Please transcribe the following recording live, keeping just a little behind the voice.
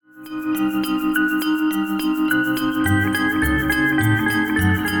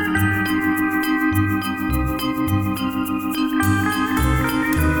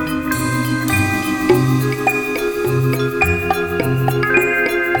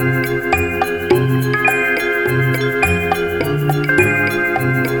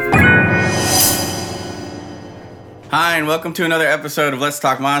welcome to another episode of Let's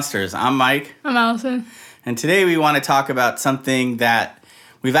Talk Monsters. I'm Mike. I'm Allison. And today we want to talk about something that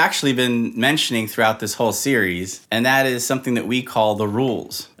we've actually been mentioning throughout this whole series, and that is something that we call the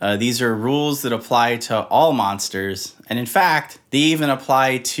rules. These are rules that apply to all monsters, and in fact, they even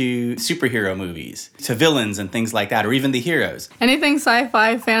apply to superhero movies, to villains and things like that, or even the heroes. Anything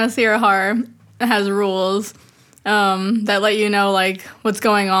sci-fi, fantasy, or horror has rules that let you know like what's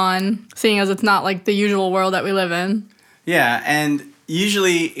going on, seeing as it's not like the usual world that we live in. Yeah, and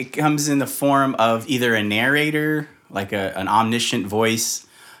usually it comes in the form of either a narrator, like an omniscient voice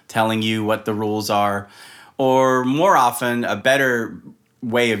telling you what the rules are, or more often, a better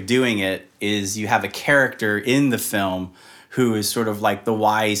way of doing it is you have a character in the film who is sort of like the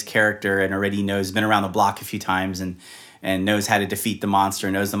wise character and already knows, been around the block a few times and knows how to defeat the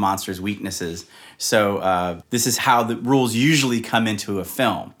monster, knows the monster's weaknesses. So this is how the rules usually come into a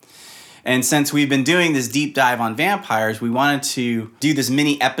film. And since we've been doing this deep dive on vampires, we wanted to do this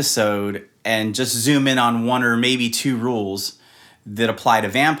mini episode and just zoom in on one or maybe two rules that apply to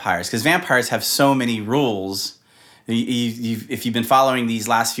vampires. Because vampires have so many rules. If you've been following these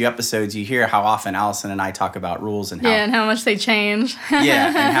last few episodes, you hear how often Allison and I talk about rules and how... Yeah, and how much they change. Yeah,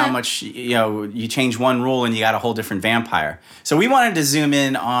 and how much, you change one rule and you got a whole different vampire. So we wanted to zoom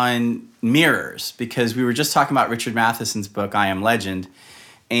in on mirrors, because we were just talking about Richard Matheson's book, I Am Legend.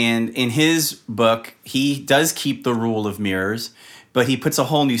 And in his book, he does keep the rule of mirrors, but he puts a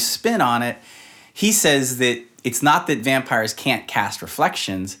whole new spin on it. He says that it's not that vampires can't cast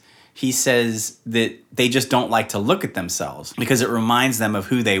reflections. He says that they just don't like to look at themselves because it reminds them of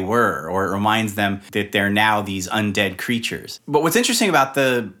who they were, or it reminds them that they're now these undead creatures. But what's interesting about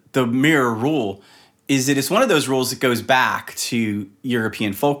the mirror rule is that it's one of those rules that goes back to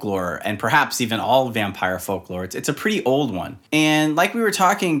European folklore and perhaps even all vampire folklore. It's a pretty old one. And like we were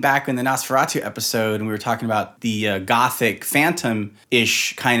talking back in the Nosferatu episode, and we were talking about the gothic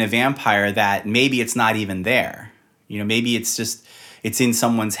phantom-ish kind of vampire, that maybe it's not even there. Maybe it's just, it's in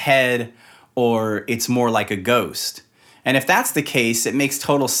someone's head, or it's more like a ghost. And if that's the case, it makes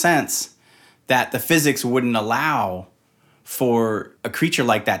total sense that the physics wouldn't allow for a creature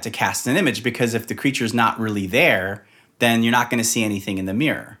like that to cast an image, because if the creature's not really there, then you're not going to see anything in the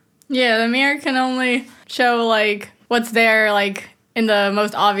mirror. Yeah, the mirror can only show like what's there like in the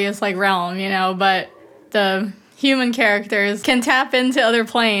most obvious like realm, but the human characters can tap into other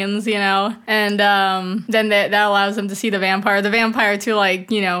planes, and then that allows them to see the vampire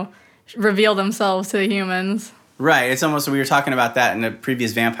to reveal themselves to the humans. Right. It's almost, we were talking about that in a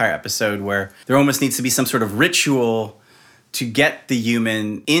previous vampire episode, where there almost needs to be some sort of ritual to get the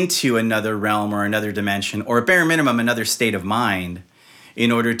human into another realm or another dimension, or at bare minimum, another state of mind,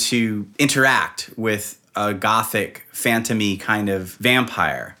 in order to interact with a gothic, phantom-y kind of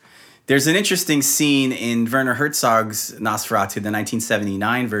vampire. There's an interesting scene in Werner Herzog's Nosferatu, the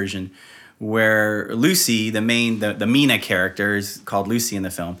 1979 version, where Lucy, the Mina character, is called Lucy in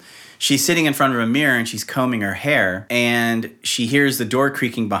the film. She's sitting in front of a mirror and she's combing her hair, and she hears the door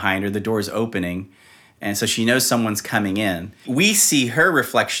creaking behind her, the door's opening. And so she knows someone's coming in. We see her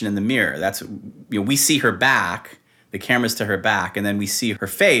reflection in the mirror. We see her back, the camera's to her back, and then we see her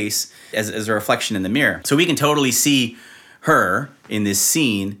face as a reflection in the mirror. So we can totally see her in this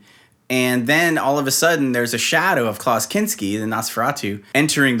scene. And then all of a sudden, there's a shadow of Klaus Kinski, the Nosferatu,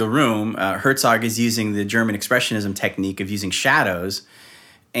 entering the room. Herzog is using the German expressionism technique of using shadows.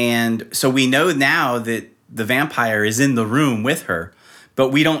 And so we know now that the vampire is in the room with her, but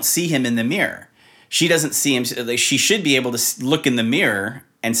we don't see him in the mirror. She doesn't see him. She should be able to look in the mirror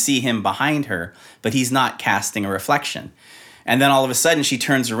and see him behind her, but he's not casting a reflection. And then all of a sudden she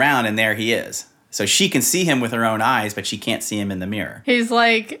turns around and there he is. So she can see him with her own eyes, but she can't see him in the mirror. He's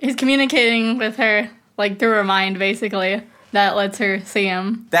communicating with her like through her mind, basically. That lets her see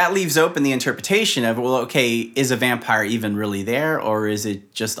him. That leaves open the interpretation of, well, okay, is a vampire even really there, or is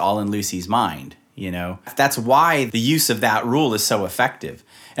it just all in Lucy's mind? That's why the use of that rule is so effective.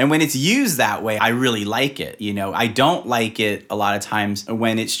 And when it's used that way, I really like it. I don't like it a lot of times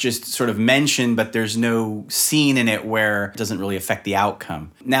when it's just sort of mentioned, but there's no scene in it where it doesn't really affect the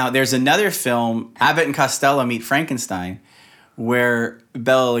outcome. Now, there's another film, Abbott and Costello Meet Frankenstein, where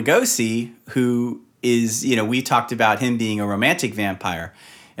Bela Lugosi, who is, we talked about him being a romantic vampire,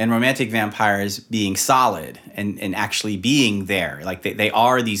 and romantic vampires being solid and actually being there. Like they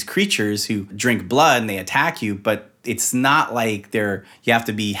are these creatures who drink blood and they attack you, but it's not like you have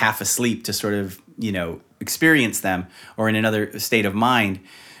to be half asleep to sort of, experience them or in another state of mind.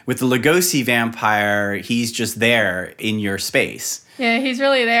 With the Lugosi vampire, he's just there in your space. Yeah, he's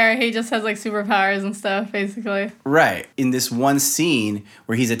really there. He just has like superpowers and stuff, basically. Right. In this one scene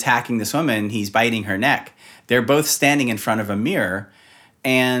where he's attacking this woman, he's biting her neck. They're both standing in front of a mirror,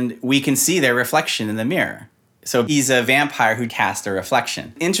 and we can see their reflection in the mirror. So he's a vampire who cast a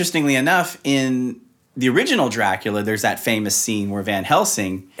reflection. Interestingly enough, in the original Dracula, there's that famous scene where Van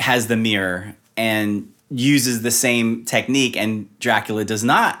Helsing has the mirror and uses the same technique, and Dracula does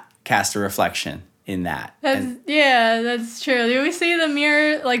not cast a reflection in that. That's true. Do we see the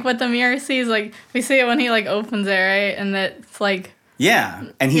mirror, like what the mirror sees? Like we see it when he like opens it, right? And it's like... Yeah,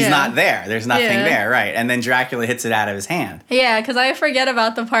 and he's not there. There's nothing there, right? And then Dracula hits it out of his hand. Yeah, because I forget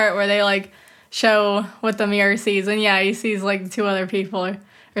about the part where they like show what the mirror sees, and he sees like two other people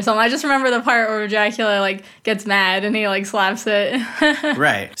or something. I just remember the part where Dracula like gets mad and he like slaps it.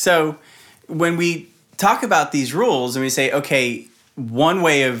 Right. So when we talk about these rules and we say, okay, one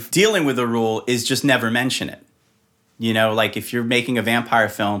way of dealing with a rule is just never mention it. You know, like if you're making a vampire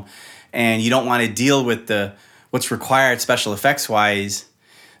film and you don't want to deal with what's required special effects wise,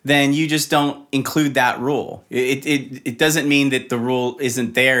 then you just don't include that rule. It doesn't mean that the rule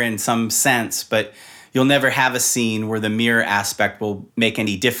isn't there in some sense, but you'll never have a scene where the mirror aspect will make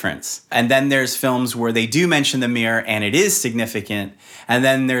any difference. And then there's films where they do mention the mirror and it is significant. And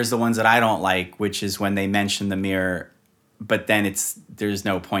then there's the ones that I don't like, which is when they mention the mirror, but then there's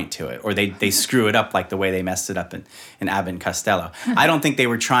no point to it. Or they screw it up like the way they messed it up in Abbott and Costello. I don't think they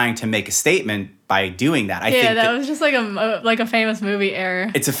were trying to make a statement by doing that. I think that was just like a famous movie error.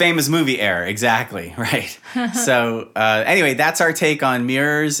 It's a famous movie error, exactly, right. So anyway, that's our take on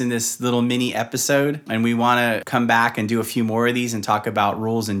mirrors in this little mini episode. And we want to come back and do a few more of these and talk about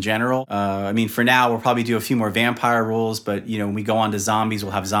rules in general. I mean, for now, we'll probably do a few more vampire rules, but you know, when we go on to zombies,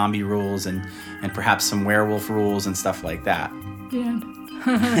 we'll have zombie rules and perhaps some werewolf rules and stuff like that. Yeah.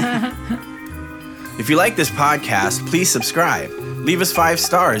 If you like this podcast, please subscribe. Leave us 5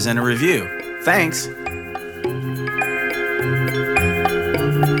 stars and a review. Thanks.